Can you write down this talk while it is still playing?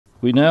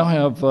We now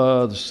have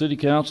the city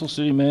council,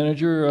 city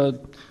manager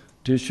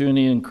to issue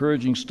any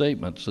encouraging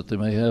statements that they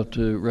may have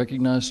to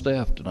recognize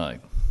staff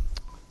tonight.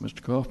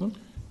 Mr. Kaufman?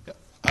 Yeah,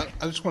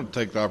 I just want to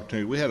take the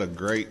opportunity. We had a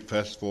great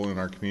festival in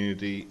our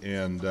community,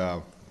 and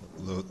the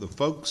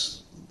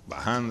folks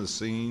behind the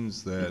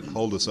scenes that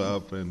hold us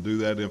up and do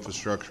that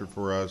infrastructure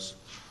for us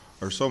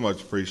are so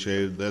much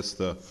appreciated. That's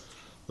the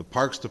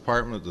Parks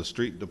Department, the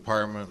Street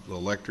Department, the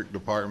Electric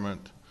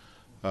Department.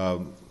 I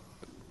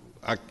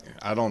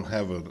don't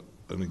have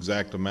an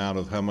exact amount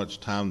of how much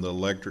time the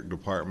Electric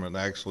Department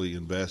actually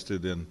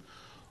invested in,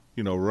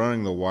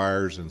 running the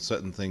wires and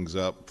setting things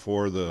up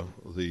for the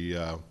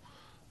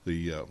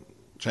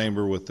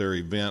chamber with their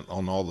event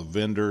on all the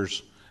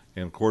vendors.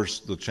 And of course,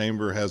 the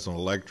chamber has an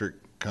electric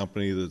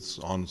company that's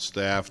on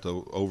staff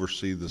to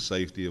oversee the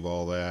safety of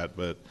all that,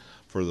 but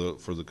for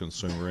the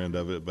consumer end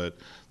of it. But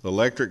the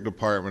Electric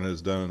Department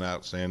has done an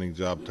outstanding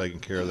job taking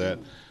care of that.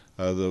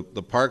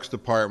 The Parks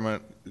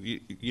Department,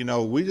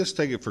 we just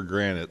take it for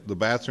granted. The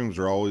bathrooms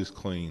are always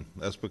clean.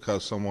 That's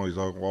because someone's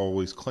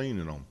always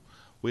cleaning them.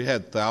 We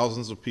had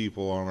thousands of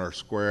people on our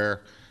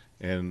square,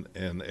 and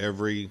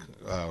every,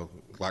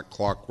 like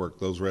clockwork,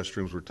 those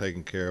restrooms were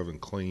taken care of and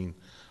clean.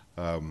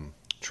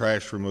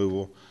 Trash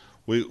removal.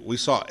 We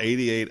saw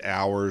 88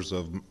 hours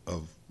of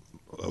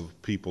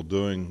people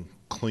doing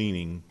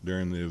cleaning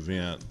during the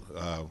event,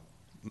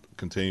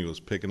 continuous,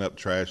 picking up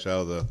trash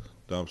out of the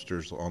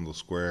dumpsters on the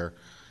square.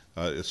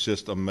 It's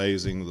just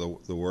amazing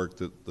the work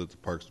that the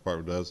Parks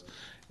Department does.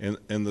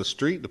 And the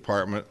Street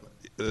Department,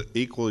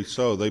 equally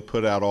so. They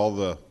put out all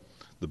the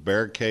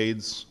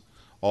barricades,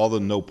 all the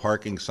no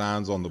parking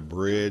signs on the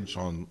bridge,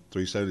 on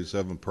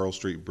 377 Pearl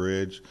Street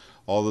Bridge,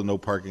 all the no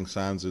parking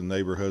signs in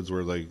neighborhoods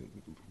where they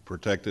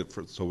protect it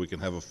so we can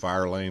have a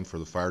fire lane for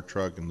the fire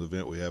truck. In the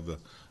event we have an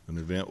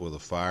event with a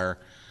fire.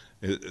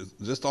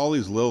 Just all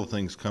these little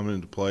things come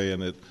into play.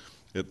 And at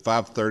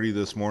 5:30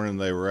 this morning,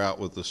 they were out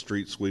with the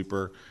street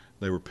sweeper.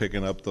 They were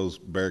picking up those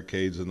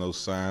barricades and those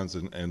signs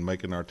and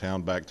making our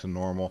town back to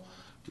normal.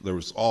 There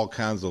was all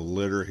kinds of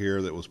litter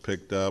here that was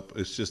picked up.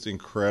 It's just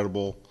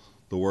incredible,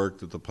 the work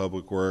that the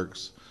Public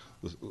Works,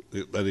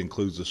 that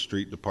includes the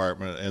Street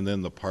Department, and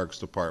then the Parks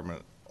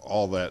Department.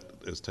 All that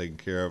is taken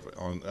care of.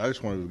 I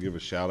just wanted to give a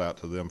shout out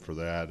to them for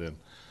that.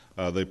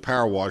 And they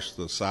power wash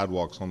the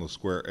sidewalks on the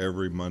square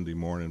every Monday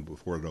morning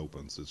before it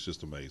opens. It's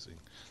just amazing.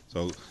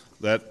 So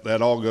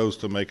that all goes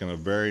to making a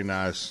very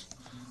nice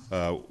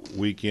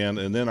weekend.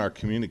 And then our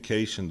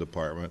communication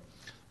department,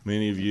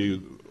 many of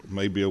you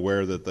may be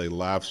aware that they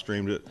live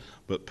streamed it,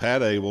 but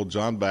Pat Abel,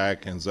 John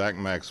Back, and Zach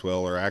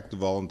Maxwell are active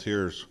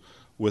volunteers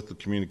with the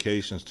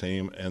communications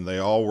team, and they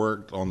all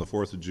worked on the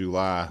 4th of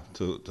July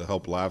to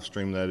help live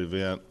stream that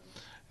event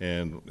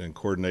and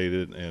coordinate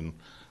it. And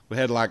we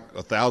had like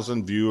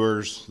 1,000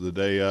 viewers the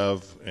day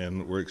of,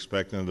 and we're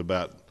expecting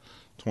about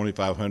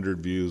 2,500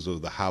 views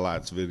of the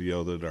highlights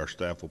video that our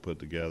staff will put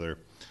together.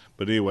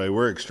 But anyway,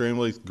 we're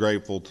extremely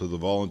grateful to the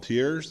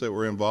volunteers that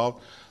were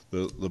involved.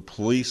 The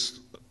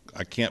police,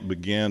 I can't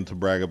begin to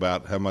brag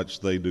about how much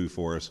they do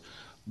for us.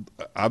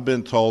 I've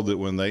been told that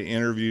when they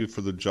interview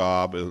for the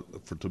job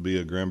to be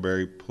a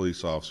Granbury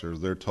police officer,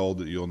 they're told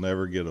that you'll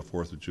never get a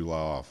 4th of July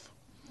off,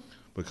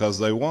 because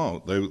they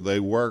won't. They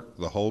work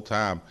the whole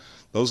time.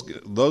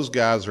 Those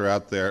guys are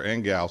out there,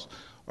 and gals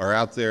are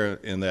out there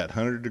in that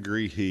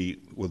 100-degree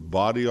heat with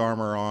body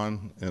armor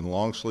on and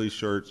long sleeve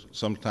shirts.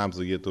 Sometimes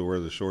they get to wear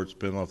the shorts,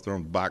 depending on if they're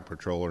on bike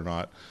patrol or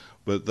not.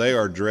 But they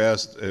are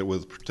dressed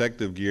with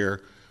protective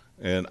gear.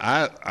 And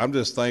I'm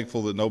just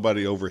thankful that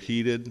nobody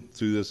overheated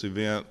through this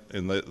event,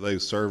 and they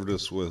served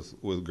us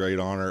with great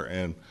honor.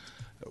 And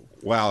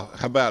wow,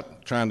 how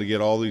about trying to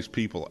get all these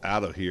people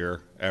out of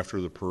here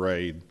after the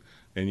parade?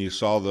 And you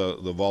saw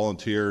the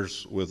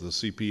volunteers with the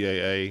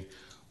CPAA,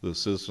 the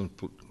Citizen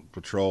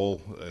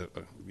Patrol,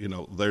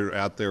 they're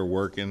out there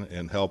working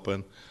and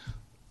helping.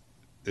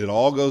 It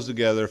all goes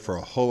together for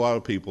a whole lot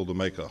of people to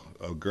make a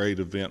great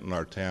event in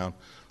our town.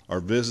 Our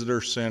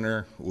visitor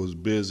center was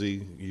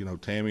busy.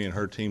 Tammy and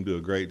her team do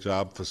a great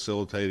job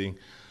facilitating.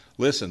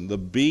 Listen, the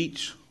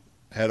beach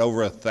had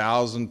over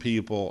 1,000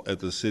 people at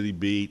the city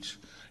beach,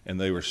 and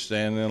they were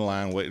standing in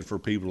line waiting for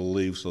people to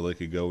leave so they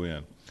could go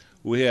in.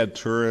 We had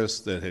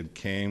tourists that had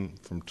came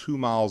from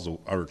 2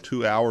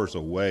 hours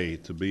away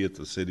to be at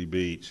the city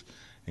beach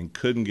and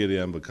couldn't get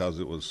in because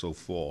it was so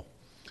full.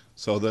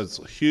 So that's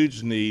a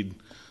huge need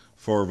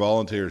for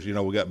volunteers.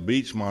 We got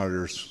beach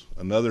monitors,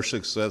 another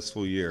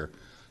successful year.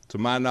 To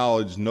my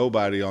knowledge,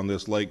 nobody on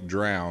this lake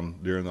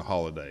drowned during the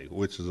holiday,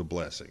 which is a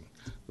blessing.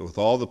 With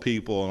all the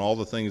people and all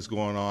the things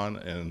going on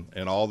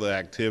and all the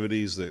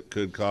activities that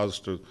could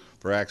cause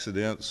for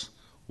accidents,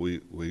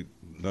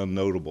 none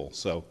notable.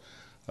 So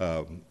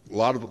a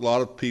lot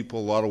of people,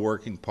 a lot of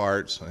working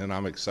parts, and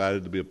I'm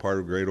excited to be a part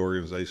of a great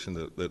organization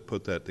that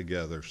put that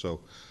together.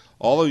 So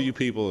all of you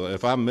people,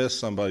 if I missed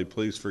somebody,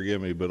 please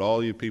forgive me, but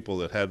all you people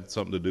that had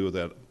something to do with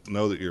that,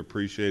 know that you're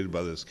appreciated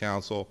by this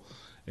council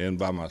and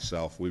by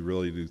myself. We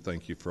really do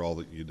thank you for all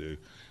that you do.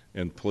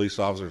 And police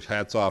officers,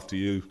 hats off to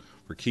you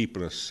for for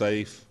keeping us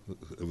safe.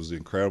 It was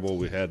incredible.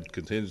 We had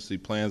contingency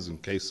plans in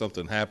case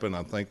something happened.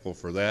 I'm thankful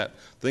for that.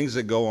 Things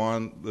that go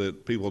on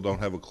that people don't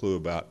have a clue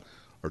about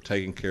are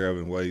taken care of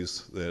in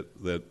ways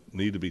that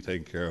need to be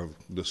taken care of,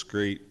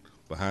 discreet,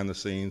 behind the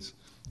scenes,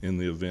 in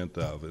the event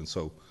of. And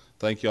so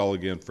thank you all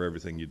again for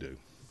everything you do.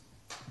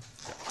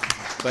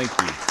 Thank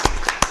you.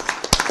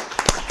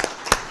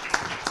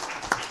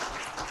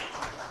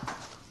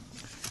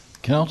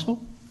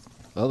 Council,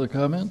 other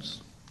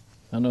comments?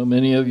 I know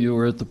many of you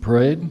were at the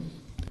parade.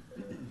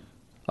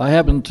 I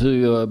happened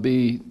to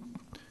be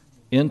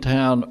in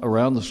town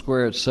around the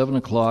square at 7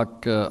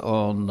 o'clock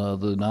on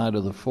the night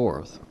of the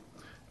 4th,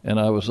 and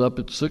I was up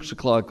at 6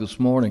 o'clock this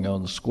morning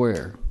on the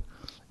square.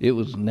 It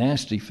was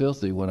nasty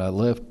filthy when I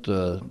left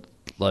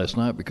last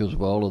night because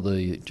of all of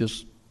the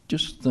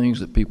just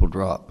things that people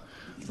drop.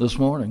 This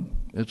morning,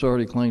 it's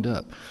already cleaned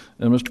up.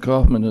 And Mr.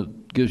 Kaufman,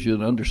 it gives you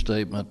an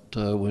understatement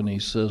when he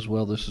says,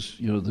 "Well, this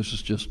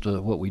is just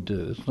what we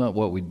do." It's not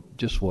what we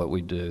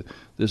do.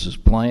 This is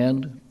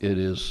planned. It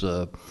is.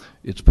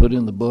 It's put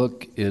in the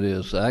book. It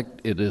is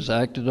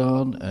acted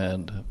on.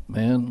 And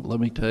man, let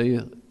me tell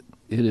you,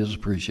 it is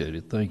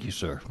appreciated. Thank you,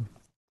 sir.